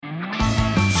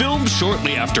Filmed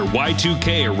shortly after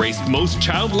Y2K erased most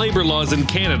child labor laws in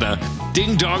Canada,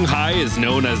 Ding Dong High is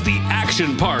known as the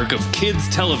action park of kids'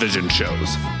 television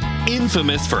shows.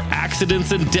 Infamous for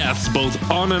accidents and deaths both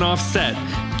on and off set,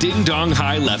 Ding Dong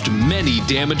High left many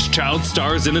damaged child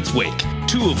stars in its wake,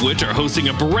 2 of which are hosting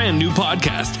a brand new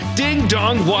podcast, Ding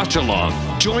Dong Watch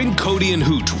Along. Join Cody and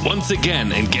Hooch once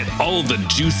again and get all the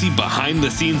juicy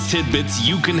behind-the-scenes tidbits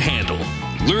you can handle.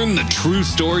 Learn the true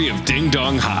story of Ding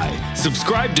Dong High.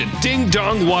 Subscribe to Ding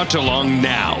Dong Watch Along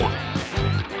now.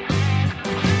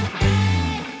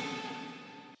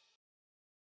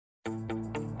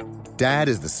 Dad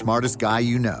is the smartest guy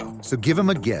you know, so give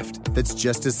him a gift that's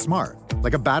just as smart.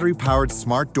 Like a battery-powered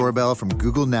smart doorbell from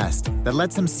Google Nest that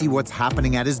lets him see what's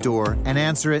happening at his door and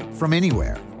answer it from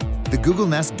anywhere. The Google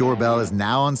Nest doorbell is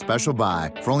now on special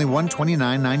buy for only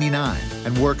 $129.99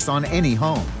 and works on any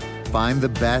home. Find the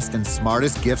best and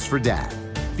smartest gifts for Dad.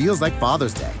 Feels like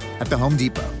Father's Day at the Home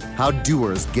Depot. How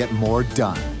doers get more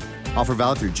done. Offer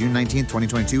valid through June 19,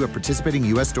 2022 at participating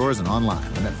U.S. stores and online.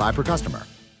 Limit 5 per customer.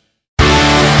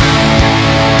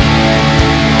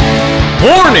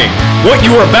 Warning! What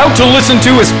you are about to listen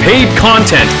to is paid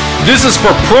content. This is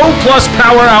for Pro Plus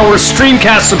Power Hour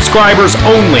Streamcast subscribers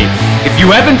only. If you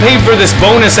haven't paid for this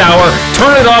bonus hour,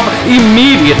 turn it off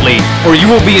immediately, or you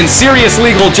will be in serious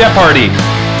legal jeopardy.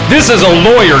 This is a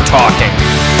lawyer talking.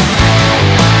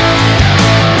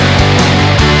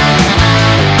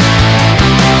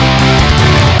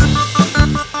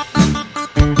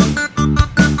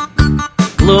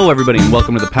 Hello, everybody, and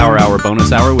welcome to the Power Hour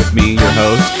Bonus Hour with me, your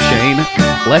host, Shane.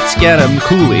 Let's get him,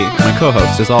 Cooley, my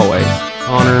co-host, as always.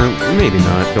 Connor, maybe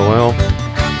not, Doyle.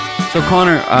 So,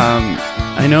 Connor,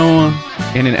 I know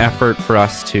in an effort for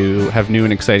us to have new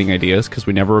and exciting ideas, because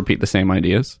we never repeat the same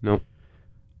ideas. Nope.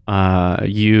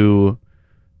 You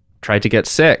tried to get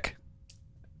sick.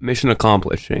 Mission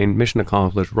accomplished, Shane. Mission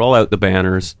accomplished. Roll out the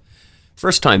banners.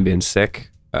 First time being sick.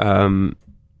 I've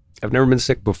never been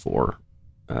sick before.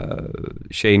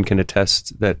 Shane can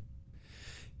attest that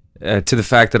to the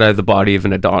fact that I have the body of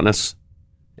an Adonis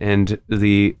and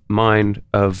the mind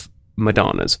of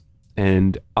Madonna's.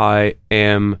 And I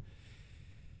am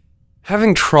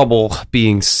having trouble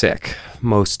being sick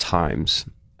most times.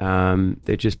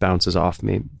 It just bounces off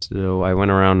me. So I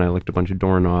went around and I licked a bunch of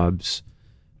doorknobs.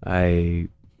 I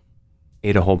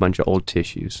ate a whole bunch of old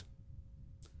tissues.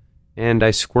 And I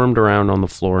squirmed around on the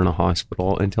floor in a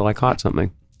hospital until I caught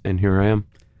something. And here I am.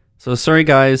 So, sorry,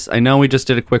 guys. I know we just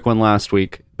did a quick one last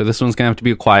week, but this one's going to have to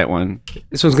be a quiet one.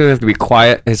 This one's going to have to be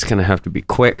quiet. It's going to have to be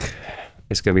quick.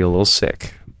 It's going to be a little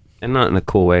sick. And not in a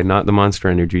cool way. Not the Monster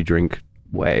Energy drink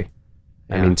way.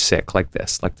 Yeah. I mean sick, like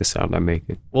this. Like the sound I'm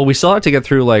making. Well, we still have to get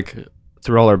through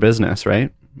all our business,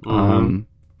 right? Mm-hmm.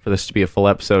 For this to be a full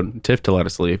episode. Tiff to let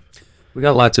us leave. We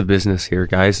got lots of business here,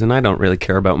 guys, and I don't really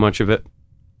care about much of it.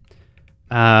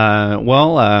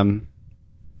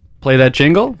 Play that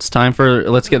jingle. It's time for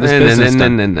let's get this business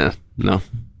done. No.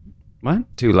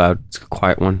 What? Too loud. It's a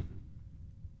quiet one.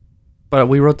 But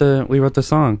we wrote the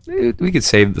song. We could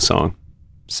save the song.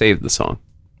 Save the song.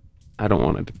 I don't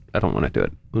want to do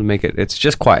it. We'll make it. It's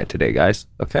just quiet today, guys.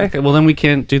 Okay. Okay. Well, then we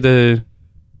can't do the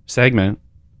segment.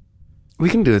 We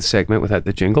can do the segment without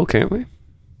the jingle, can't we?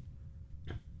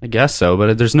 I guess so,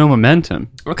 but there's no momentum.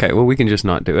 Okay. Well, we can just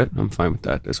not do it. I'm fine with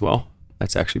that as well.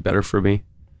 That's actually better for me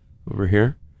over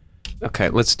here. Okay,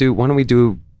 why don't we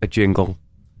do a jingle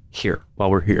here while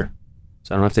we're here?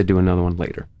 So I don't have to do another one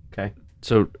later. Okay.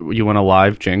 So you want a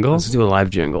live jingle? Let's do a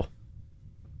live jingle.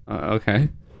 Okay.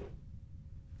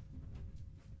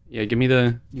 Yeah, give me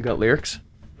the... You got lyrics?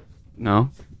 No.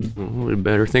 Well, we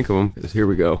better think of them, because here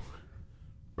we go.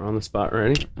 We're on the spot,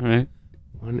 ready? All right.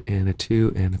 1 and a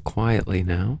 2 and a quietly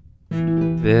now.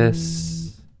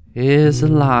 This is a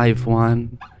live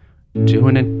one.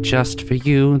 Doing it just for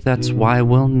you. That's why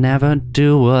we'll never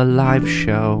do a live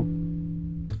show.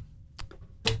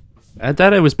 At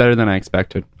that, it was better than I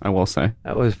expected, I will say.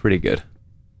 That was pretty good.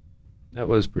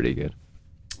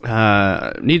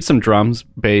 Need some drums,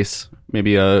 bass,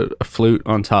 maybe a flute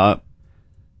on top,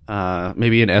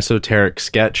 maybe an esoteric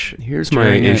sketch. Here's my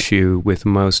issue with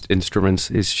most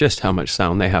instruments is just how much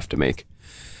sound they have to make.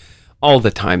 All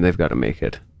the time they've got to make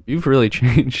it. You've really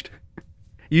changed.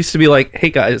 Used to be like, hey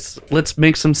guys, let's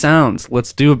make some sounds.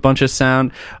 Let's do a bunch of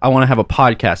sound. I want to have a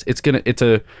podcast. It's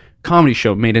a comedy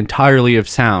show made entirely of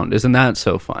sound. Isn't that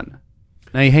so fun?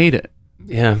 Now you hate it.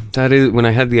 Yeah, that is when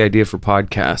I had the idea for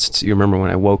podcasts. You remember when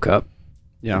I woke up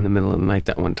in the middle of the night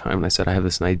that one time and I said, I have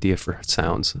this idea for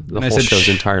sounds. The whole show's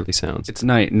entirely sounds. It's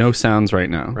night. No sounds right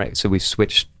now. Right. So we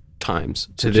switched times.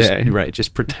 So today.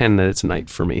 Just pretend that it's night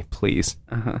for me, please.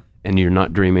 And you're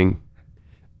not dreaming.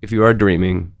 If you are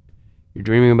dreaming, You're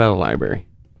dreaming about a library.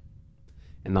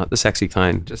 And not the sexy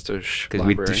kind. Just a Because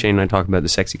library. Shane and I talk about the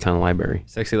sexy kind of library.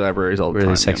 Sexy libraries all the Where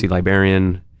time. the sexy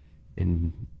librarian,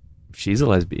 and she's a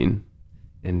lesbian,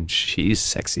 and she's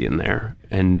sexy in there.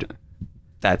 And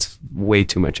that's way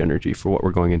too much energy for what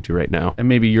we're going into right now. And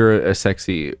maybe you're a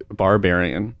sexy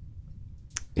barbarian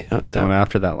Yeah, going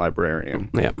after that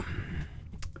librarian. yeah.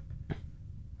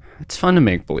 It's fun to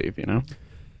make believe, you know?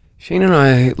 Shane and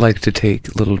I like to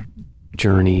take little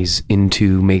journeys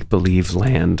into make-believe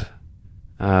land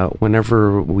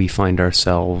whenever we find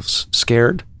ourselves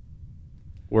scared,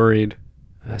 Worried,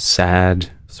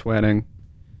 sad. sweating.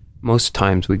 Most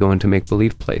times we go into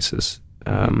make-believe places.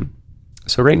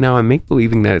 So right now I'm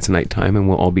make-believing that it's nighttime and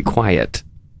we'll all be quiet.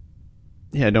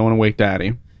 Yeah, don't want to wake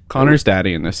daddy. Connor's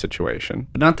daddy in this situation,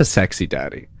 but not the sexy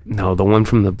daddy. No, the one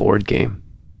from the board game.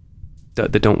 The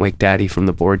Don't Wake Daddy from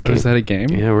the board Oh, game. is that a game?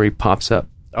 Yeah, where he pops up.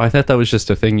 Oh, I thought that was just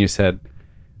a thing you said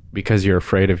because you're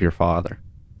afraid of your father.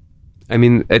 I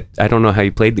mean, I don't know how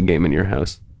you played the game in your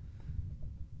house.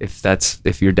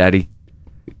 If your daddy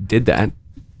did that,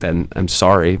 then I'm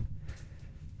sorry.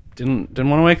 Didn't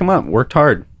want to wake him up. Worked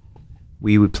hard.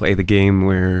 We would play the game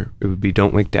where it would be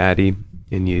Don't Wake Daddy,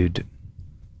 and you'd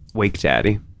wake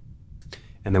Daddy.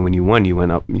 And then when you won, you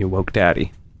went up and you woke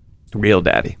Daddy. Real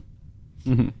Daddy.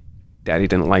 Mm-hmm. Daddy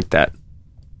didn't like that.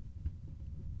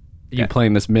 You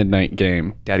playing this midnight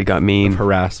game Daddy got mean. of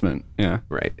harassment. Yeah.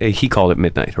 Right. He called it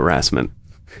midnight harassment.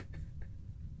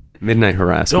 Midnight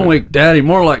harassment. Don't wake daddy.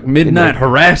 More like midnight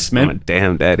harassment. Oh,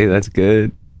 damn, Daddy, that's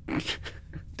good.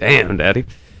 Damn, Daddy.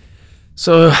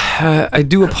 So I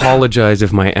do apologize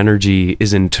if my energy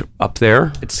isn't up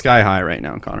there. It's sky high right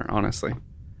now, Connor, honestly.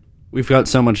 We've got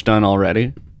so much done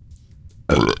already.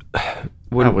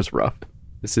 That was rough.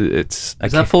 It's.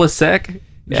 Is that full of sick? Did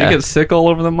Yeah. you get sick all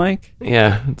over the mic?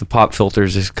 Yeah, the pop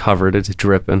filter's just covered. It's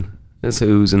dripping. It's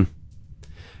oozing.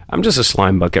 I'm just a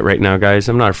slime bucket right now, guys.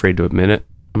 I'm not afraid to admit it.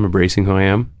 I'm embracing who I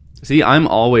am. See, I'm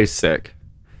always sick,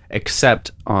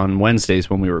 except on Wednesdays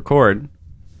when we record.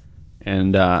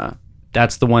 And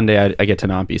that's the one day I get to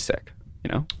not be sick, you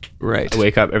know? Right. I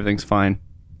wake up, everything's fine.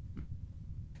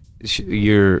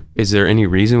 Is there any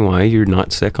reason why you're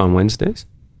not sick on Wednesdays?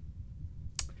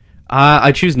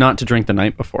 I choose not to drink the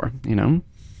night before, you know?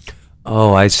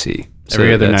 Oh, I see.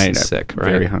 Every other that's night, sick, I'm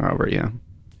right? very hungover, yeah.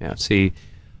 Yeah, see,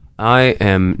 I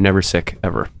am never sick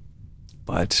ever.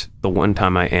 But the one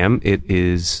time I am, it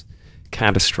is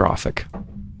catastrophic.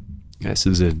 This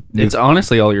is It's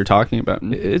honestly all you're talking about.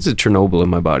 it's a Chernobyl in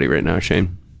my body right now,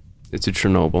 Shane. It's a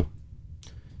Chernobyl.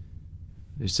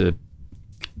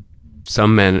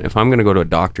 Some men, if I'm going to go to a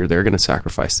doctor, they're going to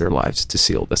sacrifice their lives to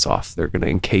seal this off. They're going to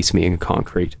encase me in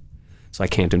concrete so I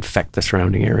can't infect the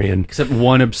surrounding area. And Except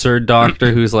one absurd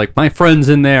doctor who's like, my friend's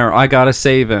in there, I gotta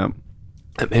save him.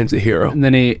 that man's a hero. And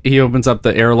then he opens up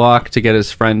the airlock to get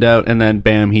his friend out, and then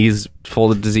bam, he's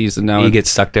full of disease, and now He gets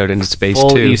sucked out into space full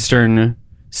too. eastern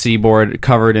seaboard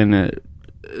covered in a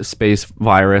space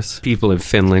virus. People in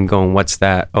Finland going, what's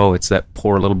that? Oh, it's that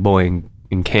poor little boy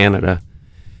in Canada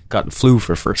got the flu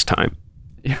for first time.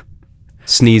 Yeah.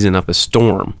 Sneezing up a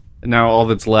storm. And now all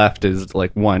that's left is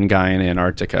like one guy in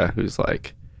Antarctica who's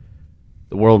like,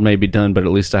 the world may be done, but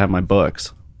at least I have my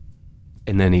books.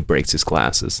 And then he breaks his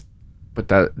glasses. But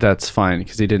that's fine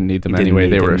because he didn't need them He didn't anyway.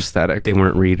 need They were them. aesthetic. They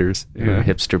weren't readers. They were Yeah.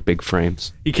 hipster big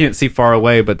frames. He can't see far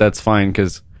away, but that's fine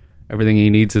because everything he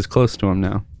needs is close to him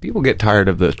now. People get tired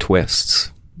of the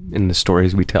twists in the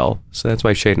stories we tell. So that's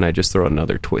why Shade and I just throw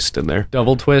another twist in there.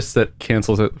 Double twist that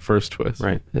cancels out the first twist.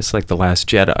 Right. It's like The Last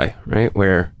Jedi, right?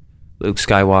 Where Luke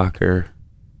Skywalker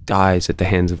dies at the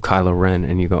hands of Kylo Ren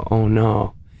and you go, oh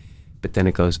no. But then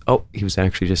it goes, oh, he was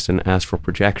actually just an astral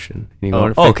projection. And you Oh, go, a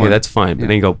fake oh, okay, one. that's fine. But Yeah.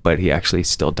 then you go, but he actually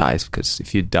still dies because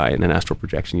if you die in an astral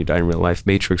projection, you die in real life.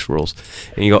 Matrix rules.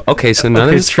 And you go, okay, so none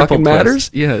of this triple fucking twist.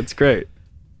 matters? Yeah, it's great.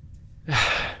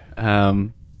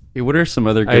 What are some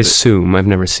other I good, assume. I've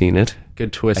never seen it. good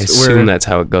I twists? assume that's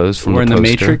how it goes from where the in the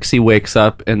poster. Matrix he wakes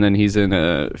up and then he's in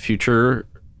a future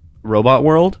robot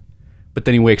world, but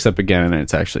then he wakes up again and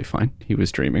it's actually fine. He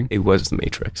was dreaming. It was the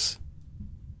Matrix.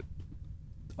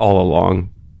 All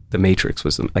along, the Matrix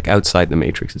was like outside the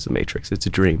Matrix is the Matrix. It's a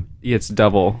dream. It's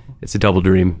double. It's a double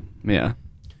dream. Yeah.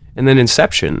 And then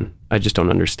Inception, I just don't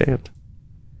understand.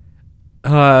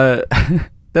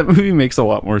 That movie makes a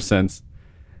lot more sense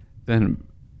than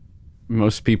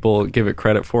most people give it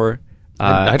credit for.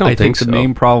 I don't think the so.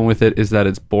 main problem with it is that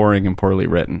it's boring and poorly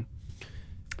written.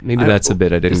 Maybe that's a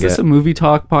bit I didn't Is get. this a movie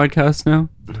talk podcast now?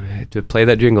 To play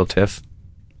that jingle, Tiff.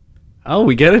 Oh,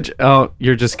 we get it. Oh,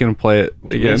 you're just gonna play it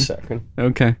again. second.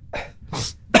 Okay.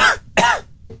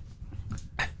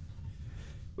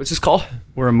 What's this called?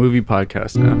 We're a movie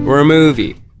podcast now. We're a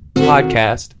movie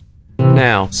podcast.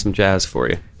 Now, some jazz for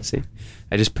you. See,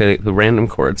 I just played the random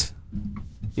chords.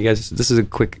 You guys, this is a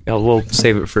quick. We'll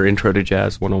save it for Intro to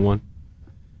Jazz 101.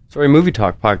 Sorry, Movie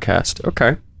Talk podcast.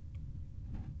 Okay.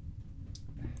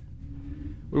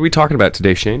 What are we talking about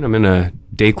today, Shane? I'm in a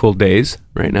Dayquil days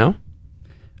right now.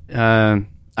 I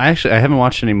haven't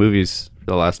watched any movies for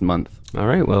the last month. All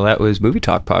right. Well, that was Movie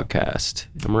Talk podcast,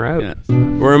 and we're out. Yes.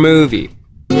 We're a movie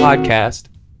podcast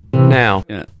now.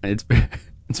 Yeah, it's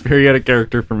very out of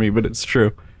character for me, but it's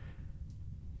true.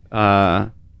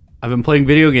 I've been playing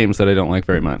video games that I don't like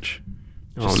very much.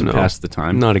 Just to pass the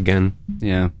time. Not again.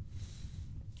 Yeah.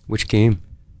 Which game?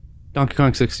 Donkey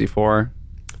Kong 64.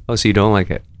 Oh, so you don't like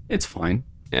it? It's fine.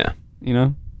 Yeah. You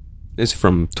know? It's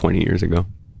from 20 years ago.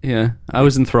 Yeah. I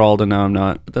was enthralled and now I'm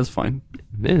not, but that's fine.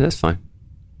 Yeah, that's fine.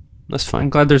 That's I'm fine.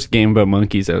 glad there's a game about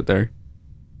monkeys out there.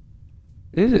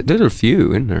 There's a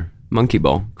few in there. Monkey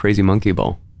Ball. Crazy Monkey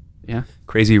Ball. Yeah.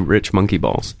 Crazy Rich Monkey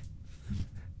Balls.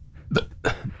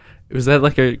 Was that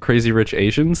like a Crazy Rich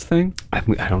Asians thing? I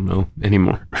don't know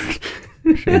anymore.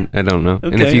 Shane, I don't know.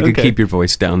 And Okay, if you could okay. keep your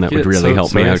voice down, that would Yeah, really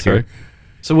help me out here.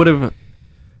 So what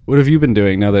have you been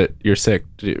doing now that you're sick?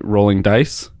 Rolling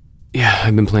dice? Yeah,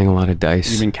 I've been playing a lot of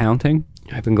dice. You've been counting?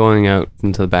 I've been going out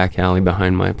into the back alley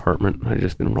behind my apartment. I've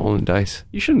just been rolling dice.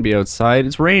 You shouldn't be outside.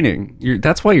 It's raining.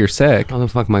 That's why you're sick. How the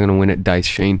fuck am I going to win at dice,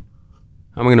 Shane?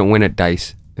 How am I going to win at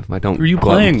dice if I don't Who are you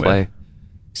go out and playing with? play?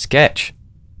 Sketch.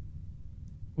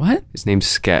 What? His name's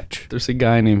Sketch. There's a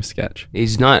guy named Sketch.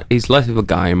 He's less of a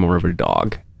guy and more of a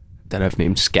dog that I've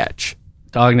named Sketch.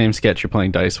 Dog named Sketch you're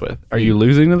playing dice with. Are you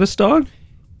losing to this dog?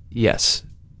 Yes.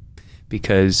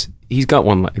 Because he's got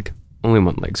one leg. Only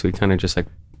one leg, so he kind of just like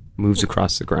moves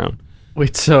across the ground.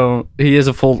 Wait, so he has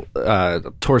a full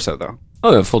torso though.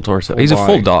 Oh, yeah, full torso. Full He's a full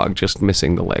body. dog, just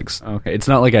missing the legs. Okay, it's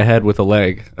not like a head with a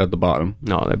leg at the bottom.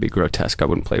 No, that'd be grotesque. I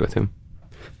wouldn't play with him.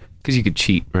 Because you could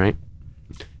cheat, right?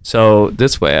 So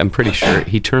this way, I'm pretty sure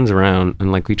he turns around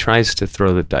and like he tries to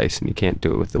throw the dice and he can't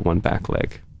do it with the one back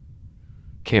leg.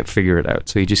 Can't figure it out.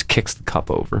 So he just kicks the cup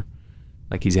over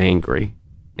like he's angry.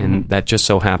 And that just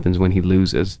so happens when he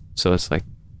loses. So it's like,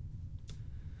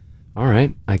 all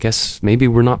right, I guess maybe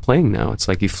we're not playing now. It's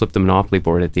like you flip the Monopoly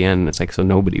board at the end. And it's like, so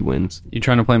nobody wins. You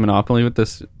trying to play Monopoly with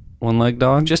this one-leg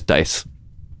dog? Just dice.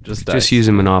 Just dice. Just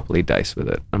using Monopoly dice with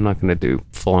it. I'm not going to do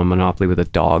full-on Monopoly with a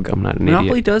dog. I'm not an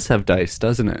Monopoly idiot. does have dice,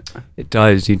 doesn't it? It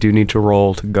does. You do need to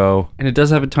roll to go. And it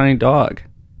does have a tiny dog.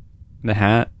 And a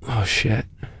hat. Oh, shit.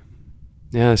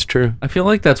 Yeah, that's true. I feel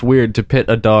like that's weird to pit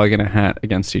a dog and a hat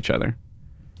against each other.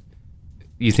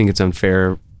 You think it's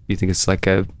unfair? You think it's like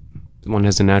one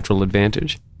has a natural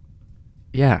advantage?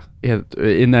 Yeah,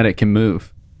 in that it can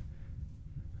move.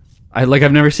 I've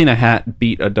never seen a hat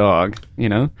beat a dog, you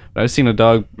know? But I've seen a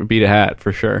dog beat a hat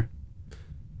for sure.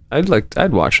 I'd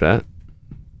watch that.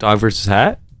 Dog versus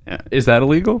hat? Yeah. Is that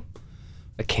illegal?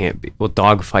 It can't be. Well,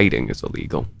 dog fighting is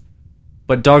illegal.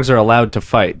 But dogs are allowed to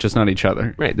fight, just not each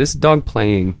other. Right, this is dog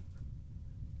playing.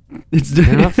 It's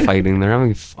They're not fighting, they're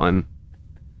having fun.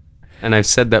 And I've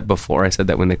said that before. I said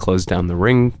that when they closed down the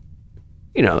ring,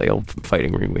 you know, the old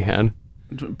fighting ring we had.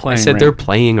 I said they're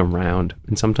playing around,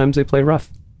 and sometimes they play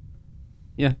rough.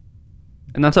 Yeah.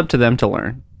 And that's up to them to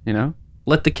learn, you know?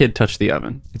 Let the kid touch the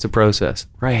oven. It's a process.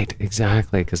 Right,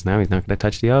 exactly, because now he's not going to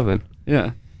touch the oven.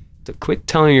 Yeah. So quit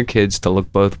telling your kids to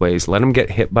look both ways. Let them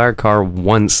get hit by a car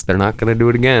once. They're not going to do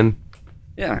it again.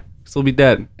 Yeah. So they'll be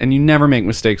dead. And you never make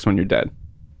mistakes when you're dead.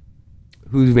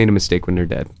 Who's made a mistake when they're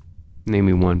dead? Name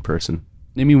me one person.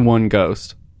 Name me one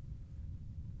ghost.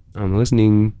 I'm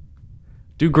listening.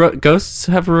 Do ghosts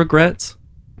have regrets?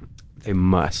 They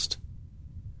must.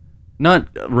 Not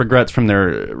regrets from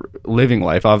their living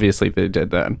life. Obviously, they did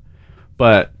that.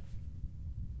 But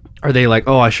are they like,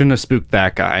 oh, I shouldn't have spooked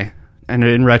that guy. And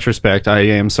in retrospect, I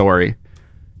am sorry.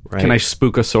 Right. Can I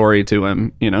spook a sorry to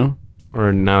him, you know?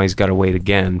 Or now he's got to wait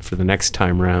again for the next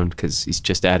time round because he's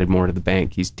just added more to the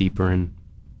bank. He's deeper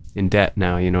in debt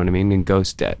now, you know what I mean? In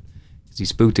ghost debt. Because he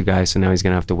spooked a guy, so now he's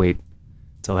going to have to wait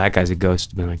until that guy's a ghost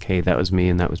to be like, hey, that was me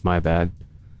and that was my bad.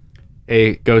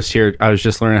 Hey, ghost here. I was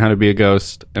just learning how to be a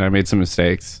ghost, and I made some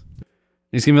mistakes.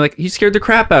 He's going to be like, he scared the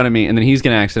crap out of me, and then he's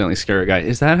going to accidentally scare a guy.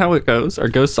 Is that how it goes? Are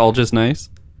ghosts all just nice?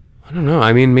 I don't know.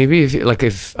 I mean, maybe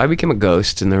if I became a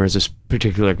ghost and there was this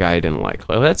particular guy I didn't like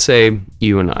let's say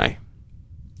you and I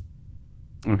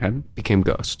Okay. became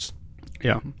ghosts,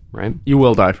 Yeah. right? You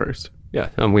will die first. Yeah,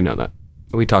 we know that.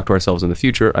 We talk to ourselves in the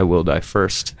future. I will die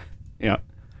first. Yeah.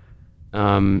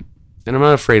 And I'm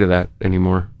not afraid of that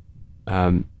anymore.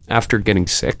 After getting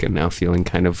sick and now feeling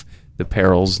kind of the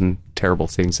perils and terrible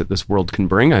things that this world can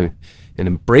bring, and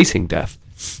embracing death.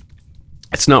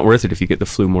 It's not worth it if you get the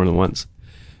flu more than once.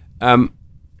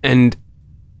 And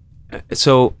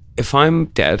so if I'm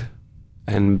dead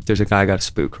and there's a guy I got to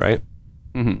spook, right?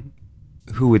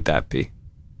 Mm-hmm. Who would that be?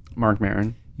 Mark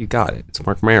Maron. You got it. It's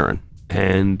Mark Maron.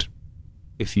 And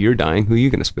if you're dying, who are you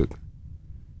going to spook?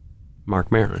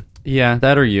 Mark Maron. Yeah,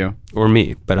 that or you. Or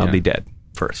me, but I'll Yeah. be dead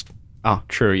first. Oh,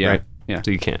 true. Yeah. Right. Yeah.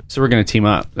 So you can't. So we're going to team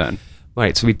up then.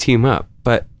 Right, so we team up.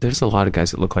 But there's a lot of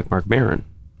guys that look like Mark Maron.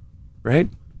 Right?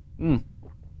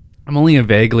 I'm only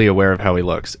vaguely aware of how he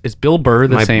looks. Is Bill Burr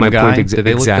the same guy? Point Do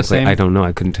they look the exactly. same? I don't know.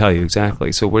 I couldn't tell you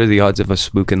exactly. So what are the odds of us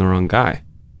spooking the wrong guy?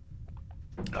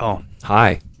 Oh,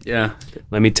 Hi. yeah.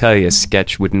 Let me tell you,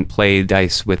 Sketch wouldn't play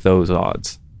dice with those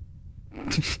odds.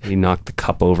 He knocked the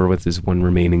cup over with his one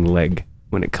remaining leg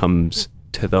when it comes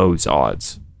to those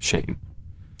odds, Shane.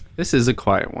 This is a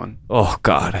quiet one. Oh,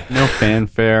 God. No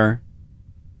fanfare.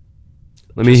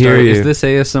 Let me hear you. Is this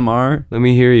ASMR? Let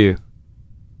me hear you.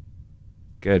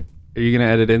 Good. Are you going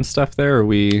to edit in stuff there, or are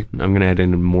we I'm going to add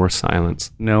in more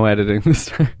silence. no editing this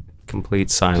time? Complete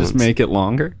silence. Just make it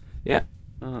longer? Yeah.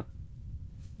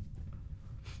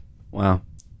 Wow.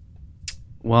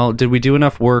 Well, did we do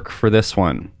enough work for this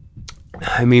one?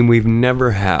 I mean, we've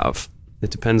never have. It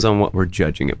depends on what we're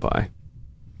judging it by.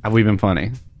 Have we been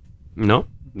funny? No.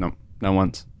 No, not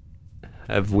once.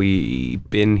 Have we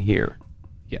been here?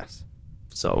 Yes.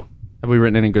 So, Have we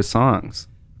written any good songs?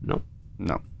 no.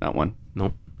 No, not one.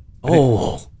 No.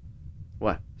 Oh,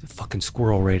 What? there's a fucking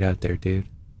squirrel right out there, dude.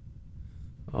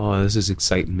 Oh, this is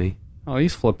exciting me. Oh,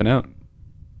 he's flipping out.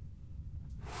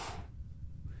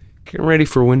 Getting ready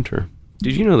for winter.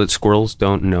 Did you know that squirrels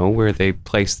don't know where they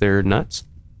place their nuts?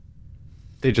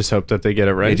 They just hope that they get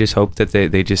it right. They just hope that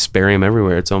they just bury them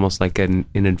everywhere. It's almost like an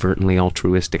inadvertently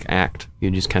altruistic act.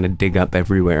 You just kind of dig up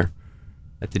everywhere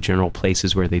at the general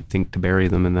places where they think to bury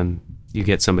them, and then you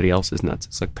get somebody else's nuts.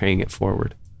 It's like paying it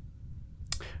forward.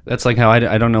 That's like how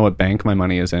I don't know what bank my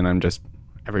money is in. I'm just,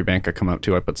 every bank I come up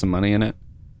to, I put some money in it.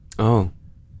 Oh,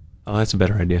 that's a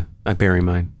better idea. I bury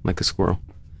mine like a squirrel.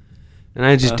 And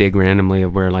I just dig randomly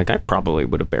of where, like, I probably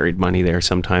would have buried money there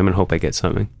sometime and hope I get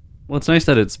something. Well, it's nice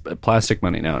that it's plastic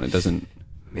money now and it doesn't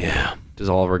Yeah.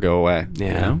 dissolve or go away.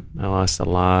 Yeah. You know? I lost a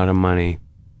lot of money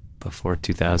before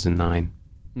 2009.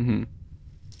 Mm-hmm.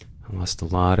 I lost a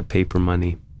lot of paper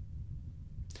money.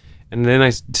 And then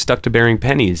I stuck to burying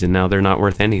pennies, and now they're not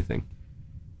worth anything.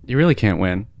 You really can't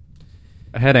win.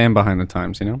 Ahead and behind the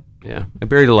times, you know? Yeah. I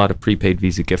buried a lot of prepaid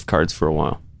Visa gift cards for a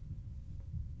while.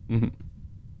 Mm-hmm.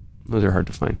 Those are hard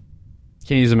to find.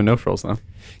 Can't use them in no frills, though.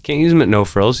 Can't use them at no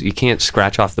frills. You can't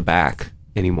scratch off the back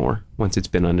anymore. Once it's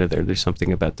been under there, there's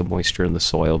something about the moisture in the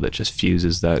soil that just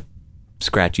fuses that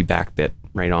scratchy back bit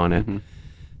right on it. Mm-hmm.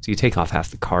 So you take off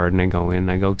half the card, and I go in,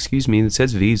 and I go, excuse me, it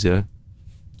says Visa.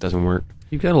 Doesn't work.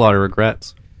 You've got a lot of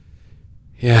regrets.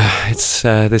 Yeah, it's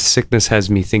this sickness has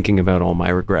me thinking about all my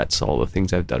regrets, all the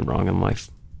things I've done wrong in life.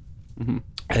 Mm-hmm.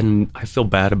 And I feel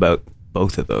bad about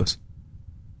both of those.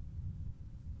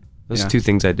 Those Yeah. two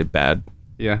things I did bad.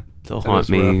 Yeah. They'll That haunt is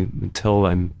me rough. until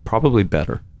I'm probably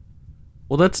better.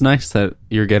 Well, that's nice that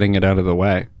you're getting it out of the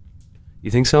way. You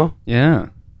think so? Yeah.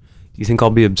 Do you think I'll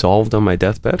be absolved on my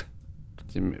deathbed?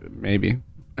 Maybe.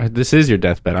 This is your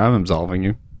deathbed. I'm absolving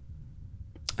you.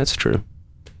 That's true.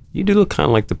 You do look kind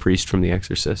of like the priest from The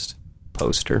Exorcist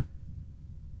poster.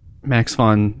 Max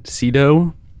von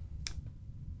Sydow.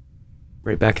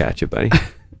 Right back at you, buddy.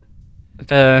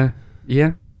 Yeah.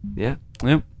 Yeah.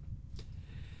 Yep.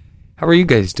 How are you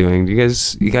guys doing? You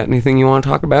got anything you want to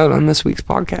talk about on this week's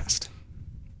podcast?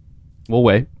 We'll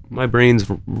wait. My brain's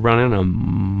running a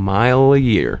mile a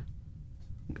year.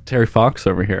 Terry Fox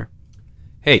over here.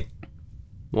 Hey,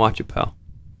 watch it, pal.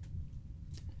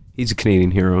 He's a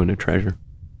Canadian hero and a treasure.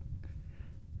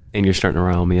 And you're starting to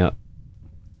rile me up.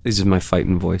 This is my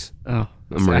fighting voice. Oh,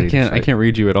 I'm ready to I fight. can't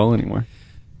read you at all anymore.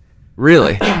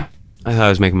 Really? I thought I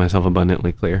was making myself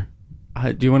abundantly clear.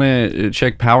 Do you want to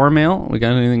check Power Mail? We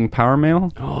got anything Power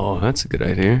Mail? Oh, that's a good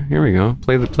idea. Here we go.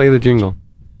 Play the jingle.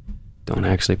 Don't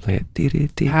actually play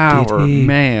it. Power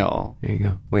Mail. There you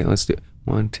go. Wait, let's do it.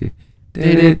 1, 2.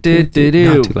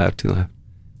 Do-do-do-do-do. Not too loud, too loud.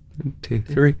 1, 2,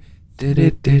 3.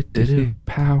 Do-do-do-do-do.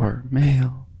 Power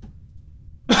Mail.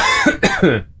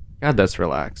 God, that's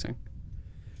relaxing.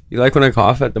 You like when I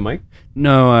cough at the mic?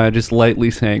 No, just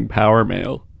lightly saying Power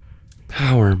Mail.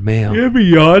 Power mail. You ever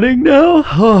yawning now?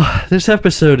 Oh, this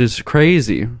episode is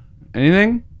crazy.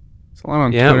 Anything? It's a lot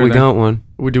on Yeah, Twitter we now. got one.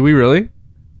 Do we really?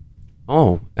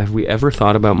 Oh, have we ever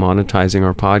thought about monetizing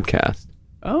our podcast?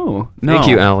 Oh, no. Thank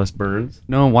you, Alice Burns.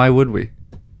 No, why would we?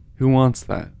 Who wants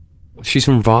that? She's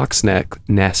from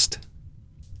Nest.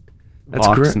 That's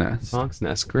Vox great. Nest. Vox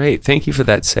Nest. Great. Thank you for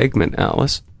that segment,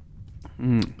 Alice.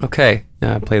 Okay,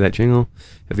 play that jingle.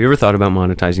 Have you ever thought about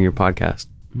monetizing your podcast?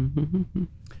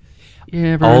 You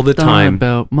ever All the thought time.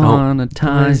 about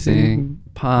monetizing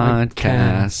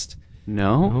podcast?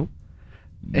 No.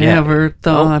 Yeah. Ever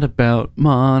thought about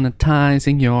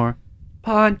monetizing your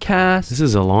podcast? This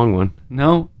is a long one.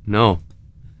 No. No.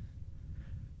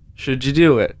 Should you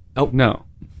do it? Oh. No.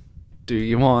 Do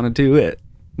you want to do it?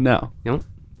 No. No.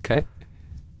 Okay.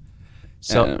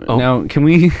 So, Now, can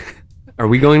we... are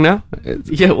we going now?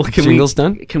 Yeah, well, can Jingle's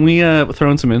done? Can we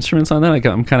throw in some instruments on that?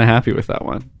 I'm kind of happy with that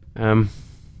one.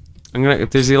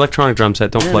 There's the electronic drum set.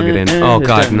 Don't plug it in. Oh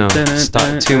God, no!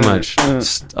 Stop! Too much.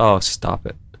 Stop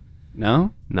it.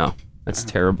 No? No, that's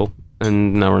terrible.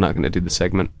 And no, we're not going to do the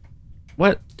segment.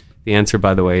 What? The answer,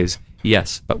 by the way, is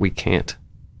yes, but we can't.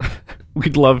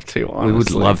 We'd love to, honestly. We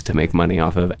would love to make money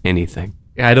off of anything.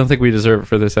 Yeah, I don't think we deserve it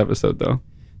for this episode, though.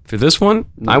 For this one,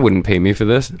 I wouldn't pay me for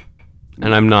this,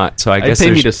 and I'm not. So I guess I'd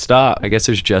pay me to stop. I guess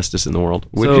there's justice in the world.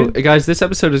 Would So, you? guys, this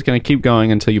episode is going to keep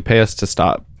going until you pay us to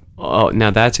stop. Oh, now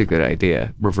that's a good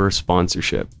idea. Reverse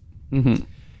sponsorship. Mm-hmm.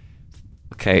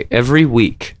 Okay, every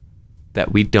week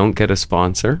that we don't get a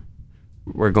sponsor,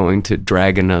 we're going to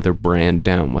drag another brand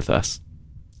down with us.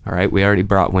 All right, we already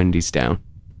brought Wendy's down.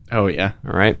 Oh, yeah.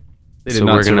 All right, They did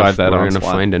not survive that We're going to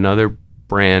onslaught. find another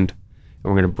brand, and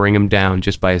we're going to bring them down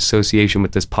just by association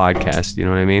with this podcast. You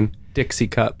know what I mean? Dixie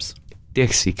Cups.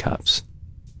 Dixie cups.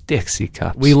 Dixie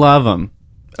cups. We love them,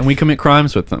 and we commit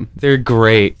crimes with them. They're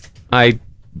great. I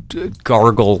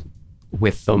gargle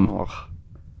with them.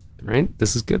 Right?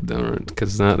 This is good though,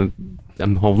 because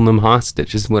I'm holding them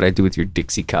hostage. This is what I do with your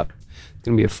Dixie cup. It's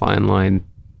gonna be a fine line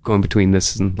going between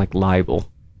this and like libel.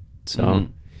 So,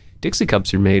 Dixie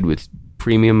cups are made with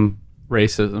premium.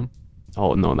 Racism.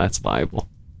 Oh no, that's libel.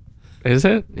 Is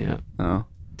it? Yeah. Oh.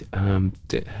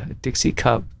 Dixie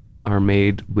cup are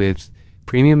made with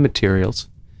premium materials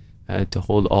to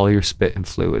hold all your spit and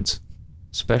fluids,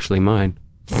 especially mine.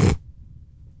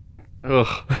 Ugh.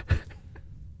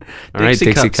 All right,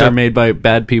 Dixie cups are made by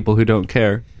bad people who don't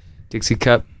care. Dixie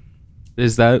cup.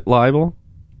 Is that libel?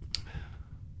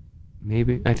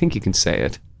 Maybe. I think you can say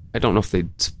it. I don't know if they'd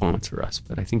sponsor us,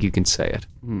 but I think you can say it.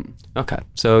 Okay.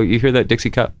 So you hear that, Dixie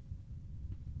cup?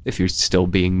 If you're still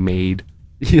being made.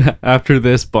 Yeah, after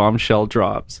this bombshell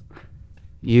drops.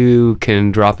 You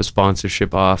can drop a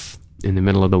sponsorship off in the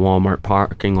middle of the Walmart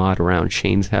parking lot around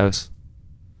Shane's house.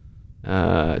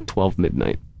 12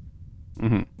 midnight.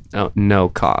 Mhm. Oh, no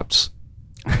cops.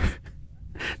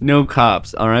 No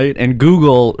cops, all right? And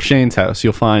Google Shane's house.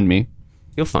 You'll find me.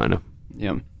 You'll find them.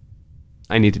 Yeah.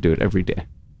 I need to do it every day.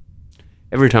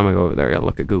 Every time I go over there, I gotta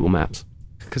look at Google Maps.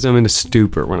 Because I'm in a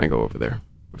stupor when I go over there.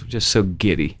 I'm just so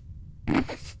giddy.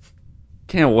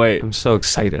 Can't wait. I'm so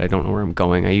excited. I don't know where I'm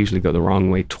going. I usually go the wrong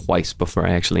way twice before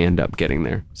I actually end up getting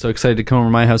there. So excited to come over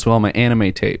to my house with all my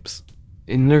anime tapes.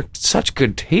 And they're such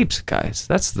good tapes, guys.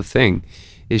 That's the thing.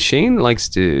 Is Shane likes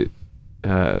to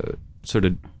sort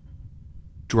of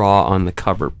draw on the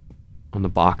cover, on the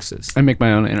boxes. I make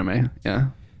my own anime. Yeah.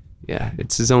 Yeah,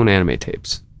 it's his own anime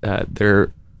tapes.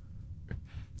 They're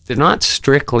not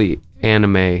strictly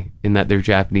anime in that they're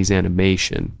Japanese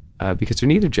animation, because they're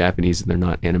neither Japanese and they're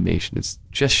not animation. It's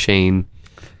just Shane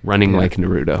running like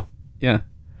Naruto. Yeah.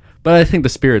 But I think the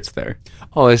spirit's there.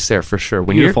 Oh, it's there for sure.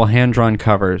 When Beautiful hand-drawn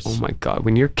covers. oh my god,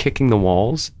 when you're kicking the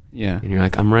walls Yeah. and you're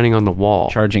like, I'm running on the wall.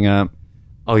 Charging up.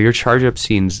 Oh, your charge up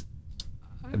scenes,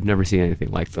 I've never seen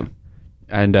anything like them.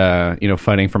 And,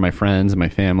 fighting for my friends and my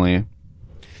family.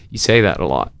 You say that a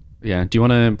lot. Yeah. Do you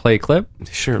want to play a clip?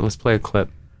 Sure, let's play a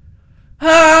clip.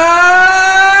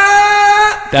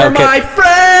 For my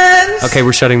friends Okay,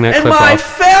 we're shutting that and clip my off.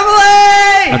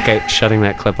 family. Okay, shutting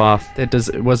that clip off. It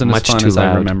wasn't Much as fun too as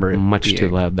loud. I remember it. Much too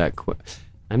being. loud.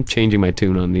 I'm changing my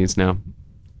tune on these now.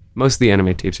 Most of the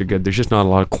anime tapes are good. There's just not a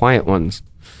lot of quiet ones.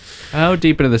 How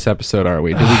deep into this episode are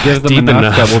we? Did we give them Deep enough,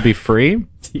 enough. that will be free?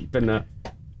 Deep enough.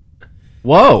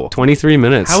 Whoa. 23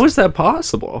 minutes. How is that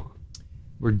possible?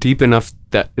 We're deep enough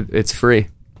that it's free.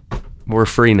 We're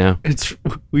free now.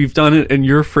 We've done it, and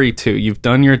you're free too. You've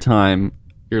done your time.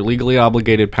 Your legally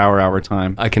obligated power hour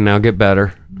time. I can now get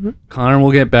better. Connor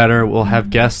will get better. We'll have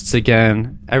guests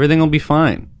again. Everything will be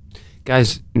fine.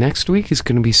 Guys, next week is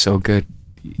going to be so good.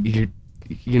 You're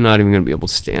not even going to be able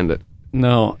to stand it.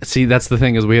 No, see, that's the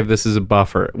thing is we have this as a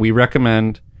buffer. We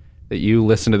recommend that you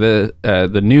listen to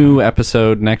the new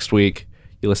episode next week.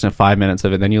 You listen to 5 minutes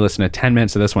of it, then you listen to 10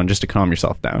 minutes of this one just to calm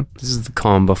yourself down. This is the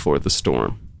calm before the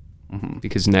storm.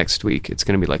 Because next week it's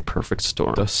going to be like perfect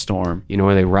storm. The storm. You know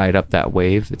where they ride up that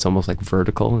wave? It's almost like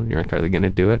vertical. And you're like, are they going to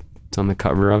do it? It's on the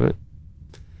cover of it.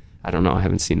 I don't know. I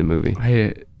haven't seen the movie.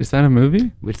 Is that a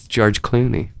movie? With George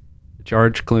Clooney.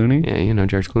 George Clooney? Yeah, you know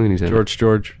George Clooney's in it.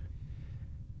 George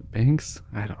Banks?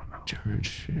 I don't know.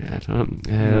 George. I don't.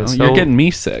 No, So you're getting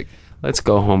me sick. Let's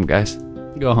go home, guys.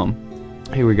 Go home.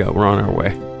 Here we go. We're on our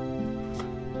way.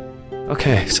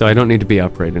 Okay, so I don't need to be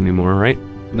upright anymore, right?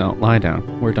 No, lie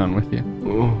down. We're done with you.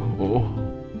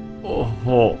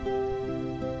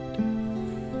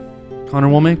 Connor,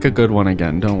 we'll make a good one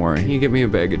again. Don't Can worry. you get me a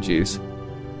bag of juice?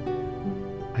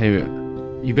 Hey,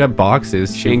 you got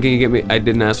boxes. Shane, can you get me? I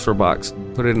didn't ask for a box.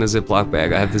 Put it in a Ziploc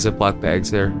bag. I have the Ziploc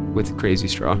bags there with Crazy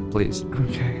Straw, please.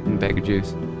 Okay. And a bag of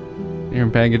juice. You're a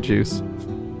bag of juice.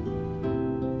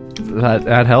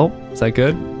 That help? Is that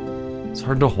good? It's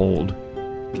hard to hold.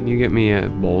 Can you get me a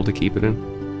bowl to keep it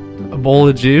in? A bowl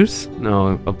of juice?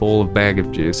 No, a bowl of bag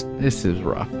of juice. This is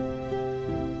rough.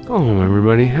 Go home,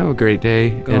 everybody. Have a great day.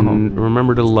 Go and home.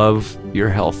 remember to love your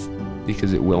health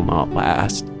because it will not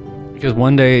last. Because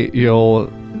one day you'll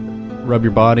rub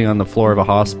your body on the floor of a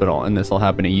hospital and this will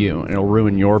happen to you and it'll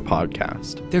ruin your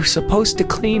podcast. They're supposed to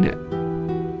clean it.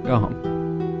 Go home.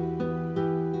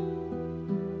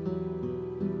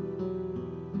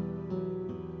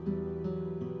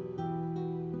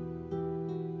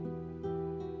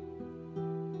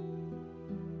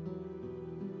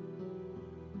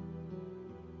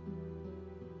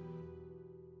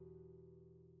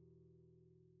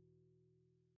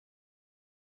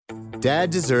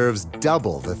 Dad deserves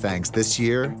double the thanks this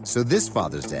year, so this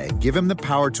Father's Day, give him the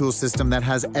power tool system that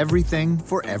has everything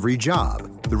for every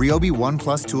job. The Ryobi One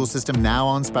Plus tool system now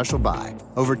on special buy.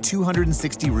 Over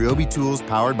 260 Ryobi tools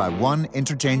powered by one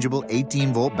interchangeable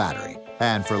 18-volt battery.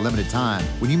 And for a limited time,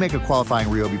 when you make a qualifying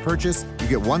Ryobi purchase, you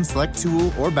get one select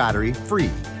tool or battery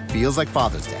free. Feels like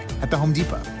Father's Day at the Home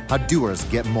Depot. How doers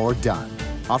get more done.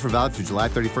 Offer valid through July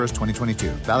 31st, 2022.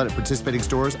 Valid at participating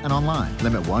stores and online.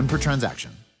 Limit 1 per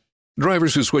transaction.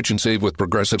 Drivers who switch and save with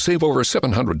Progressive save over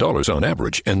 $700 on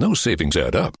average, and those savings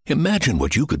add up. Imagine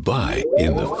what you could buy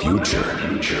in the future.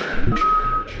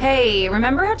 Hey,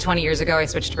 remember how 20 years ago I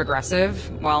switched to Progressive?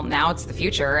 Well, now it's the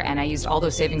future, and I used all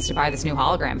those savings to buy this new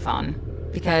hologram phone.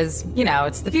 Because, you know,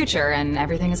 it's the future, and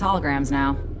everything is holograms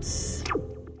now.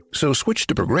 So switch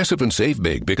to Progressive and save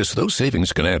big, because those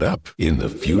savings can add up in the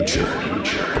future.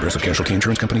 Progressive Casualty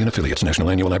Insurance Company and Affiliates. National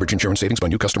annual average insurance savings by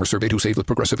new customers surveyed who saved with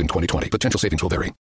Progressive in 2020. Potential savings will vary.